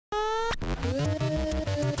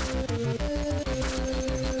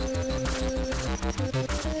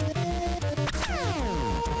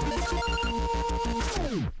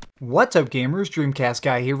What's up gamers,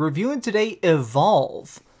 DreamcastGuy here, reviewing today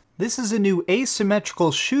Evolve. This is a new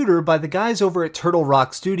asymmetrical shooter by the guys over at Turtle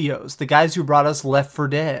Rock Studios, the guys who brought us Left 4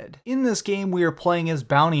 Dead. In this game we are playing as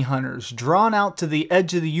bounty hunters, drawn out to the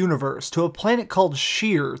edge of the universe to a planet called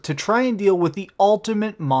Sheer to try and deal with the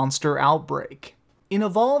ultimate monster outbreak. In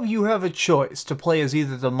Evolve you have a choice to play as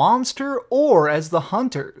either the monster or as the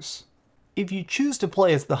hunters. If you choose to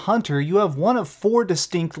play as the hunter, you have one of 4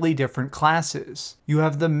 distinctly different classes. You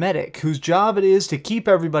have the medic, whose job it is to keep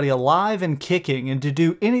everybody alive and kicking and to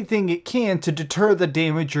do anything it can to deter the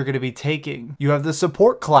damage you're going to be taking. You have the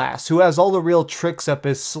support class, who has all the real tricks up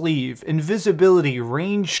his sleeve: invisibility,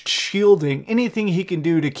 ranged shielding, anything he can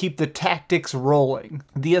do to keep the tactics rolling.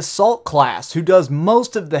 The assault class, who does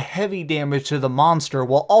most of the heavy damage to the monster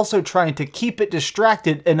while also trying to keep it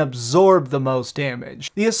distracted and absorb the most damage.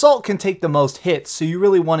 The assault can take the most hits, so you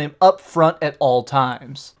really want him up front at all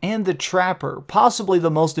times. And the trapper, possibly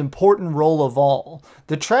the most important role of all.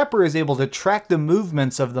 The trapper is able to track the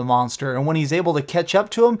movements of the monster, and when he's able to catch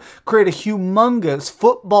up to him, create a humongous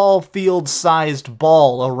football field sized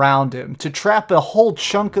ball around him to trap a whole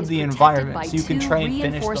chunk of the environment so you can try and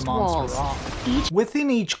finish the monster off.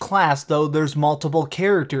 Within each class though, there's multiple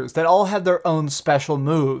characters that all have their own special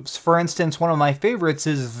moves. For instance, one of my favorites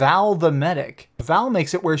is Val the medic. Val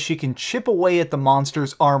makes it where she can chip away at the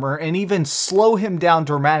monster's armor and even slow him down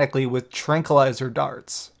dramatically with tranquilizer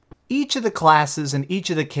darts. Each of the classes and each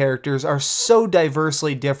of the characters are so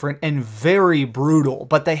diversely different and very brutal,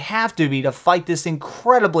 but they have to be to fight this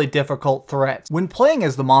incredibly difficult threat. When playing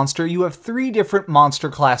as the monster, you have 3 different monster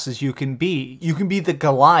classes you can be. You can be the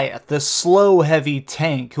Goliath, the slow, heavy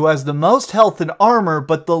tank, who has the most health and armor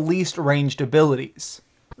but the least ranged abilities.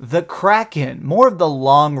 The Kraken, more of the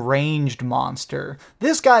long-ranged monster.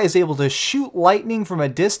 This guy is able to shoot lightning from a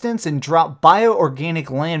distance and drop bioorganic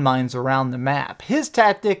landmines around the map. His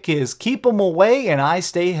tactic is keep them away and I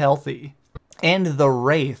stay healthy. And the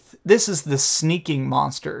Wraith. This is the sneaking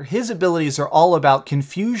monster. His abilities are all about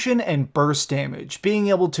confusion and burst damage, being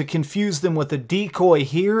able to confuse them with a decoy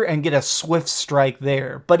here and get a swift strike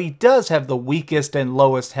there, but he does have the weakest and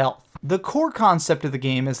lowest health. The core concept of the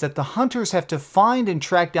game is that the hunters have to find and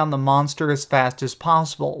track down the monster as fast as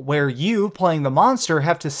possible, where you, playing the monster,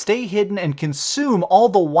 have to stay hidden and consume all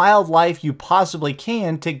the wildlife you possibly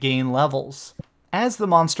can to gain levels. As the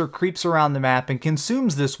monster creeps around the map and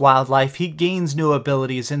consumes this wildlife, he gains new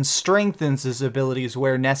abilities and strengthens his abilities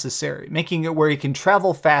where necessary, making it where he can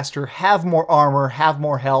travel faster, have more armor, have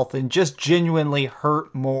more health, and just genuinely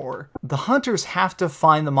hurt more. The hunters have to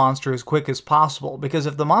find the monster as quick as possible, because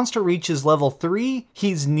if the monster reaches level 3,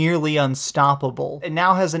 he's nearly unstoppable. It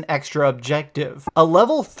now has an extra objective. A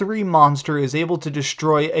level 3 monster is able to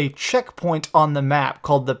destroy a checkpoint on the map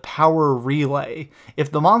called the Power Relay.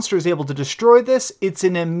 If the monster is able to destroy this, it's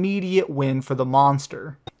an immediate win for the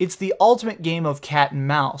monster. It's the ultimate game of cat and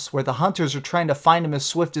mouse, where the hunters are trying to find him as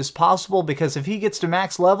swift as possible, because if he gets to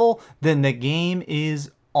max level, then the game is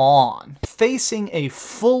on. Facing a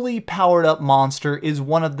fully powered up monster is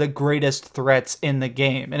one of the greatest threats in the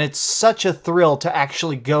game, and it's such a thrill to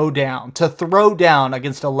actually go down, to throw down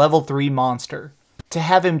against a level 3 monster. To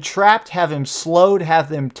have him trapped, have him slowed, have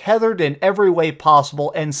them tethered in every way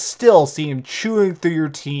possible, and still see him chewing through your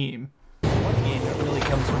team.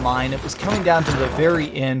 Comes to mind. It was coming down to the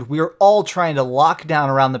very end. We are all trying to lock down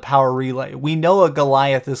around the power relay. We know a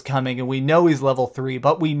Goliath is coming and we know he's level 3,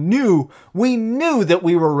 but we knew that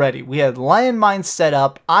we were ready. We had landmines set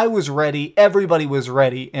up. I was ready. Everybody was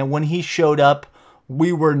ready. And when he showed up,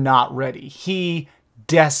 we were not ready. He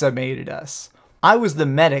decimated us. I was the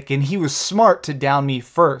medic and he was smart to down me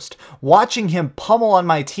first. Watching him pummel on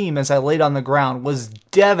my team as I laid on the ground was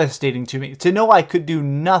devastating to me. To know I could do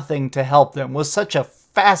nothing to help them was such a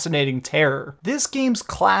fascinating terror. This game's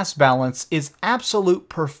class balance is absolute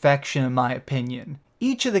perfection in my opinion.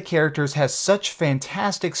 Each of the characters has such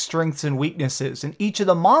fantastic strengths and weaknesses, and each of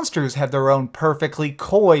the monsters have their own perfectly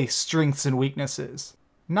coy strengths and weaknesses.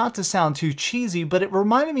 Not to sound too cheesy, but it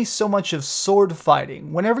reminded me so much of sword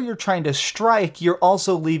fighting. Whenever you're trying to strike, you're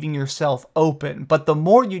also leaving yourself open. But the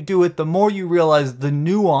more you do it, the more you realize the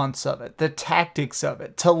nuance of it, the tactics of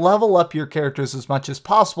it, to level up your characters as much as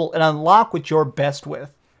possible and unlock what you're best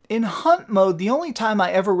with. In hunt mode, the only time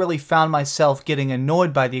I ever really found myself getting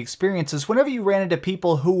annoyed by the experience is whenever you ran into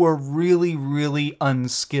people who were really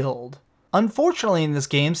unskilled. Unfortunately in this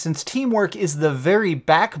game, since teamwork is the very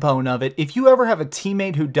backbone of it, if you ever have a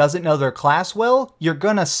teammate who doesn't know their class well, you're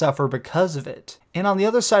gonna suffer because of it. And on the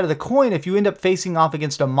other side of the coin, if you end up facing off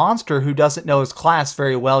against a monster who doesn't know his class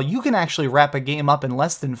very well, you can actually wrap a game up in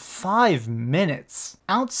less than 5 minutes.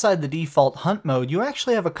 Outside the default hunt mode, you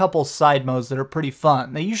actually have a couple side modes that are pretty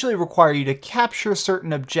fun. They usually require you to capture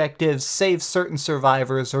certain objectives, save certain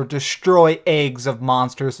survivors, or destroy eggs of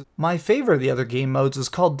monsters. My favorite of the other game modes is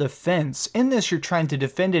called Defense. In this, you're trying to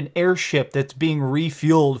defend an airship that's being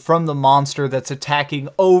refueled from the monster that's attacking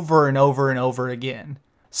over and over and over again.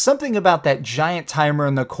 Something about that giant timer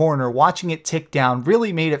in the corner, watching it tick down,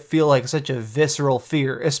 really made it feel like such a visceral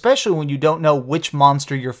fear, especially when you don't know which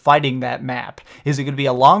monster you're fighting that map. Is it going to be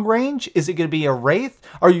a long range? Is it going to be a wraith?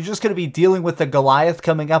 Are you just going to be dealing with the Goliath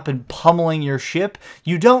coming up and pummeling your ship?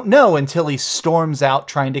 You don't know until he storms out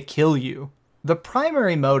trying to kill you. The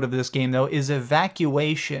primary mode of this game, though, is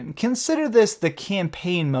Evacuation. Consider this the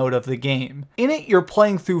campaign mode of the game. In it, you're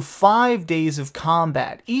playing through 5 days of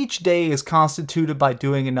combat. Each day is constituted by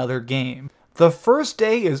doing another game. The first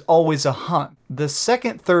day is always a hunt. The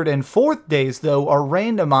second, third, and fourth days, though, are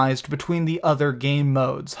randomized between the other game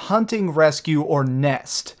modes, hunting, rescue, or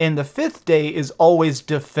nest. And the fifth day is always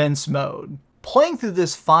defense mode. Playing through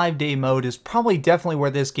this 5-day mode is probably definitely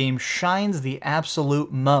where this game shines the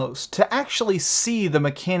absolute most. To actually see the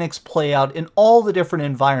mechanics play out in all the different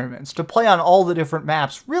environments, to play on all the different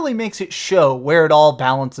maps, really makes it show where it all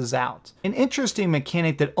balances out. An interesting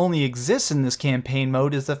mechanic that only exists in this campaign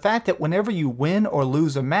mode is the fact that whenever you win or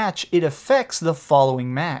lose a match, it affects the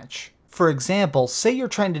following match. For example, say you're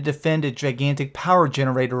trying to defend a gigantic power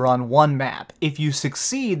generator on one map. If you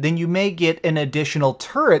succeed, then you may get an additional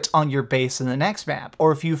turret on your base in the next map.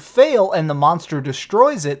 Or if you fail and the monster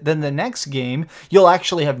destroys it, then the next game, you'll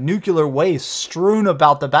actually have nuclear waste strewn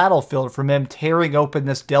about the battlefield from him tearing open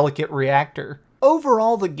this delicate reactor.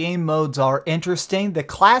 Overall, the game modes are interesting, the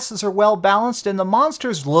classes are well balanced, and the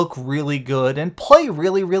monsters look really good and play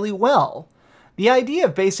really well. The idea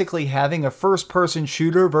of basically having a first-person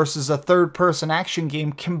shooter versus a third-person action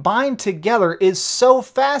game combined together is so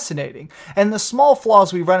fascinating, and the small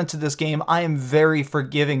flaws we run into this game I am very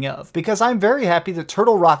forgiving of, because I'm very happy that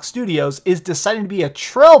Turtle Rock Studios is deciding to be a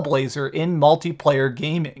trailblazer in multiplayer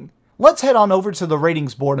gaming. Let's head on over to the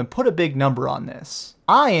ratings board and put a big number on this.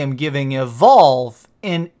 I am giving Evolve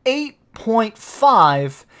an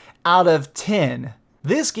 8.5 out of 10.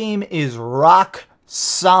 This game is rock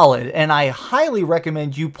solid, and I highly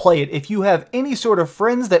recommend you play it if you have any sort of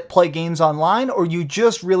friends that play games online or you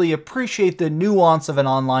just really appreciate the nuance of an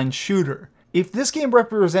online shooter. If this game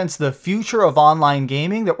represents the future of online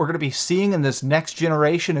gaming that we're going to be seeing in this next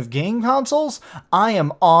generation of game consoles, I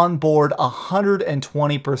am on board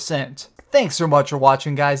 120%. Thanks so much for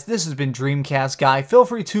watching, guys. This has been DreamcastGuy. Feel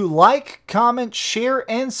free to like, comment, share,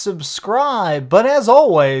 and subscribe. But as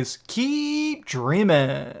always, keep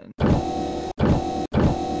dreaming.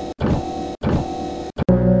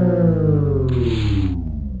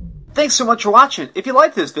 Thanks so much for watching. If you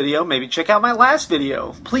liked this video, maybe check out my last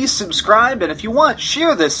video. Please subscribe, and if you want,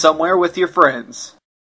 share this somewhere with your friends.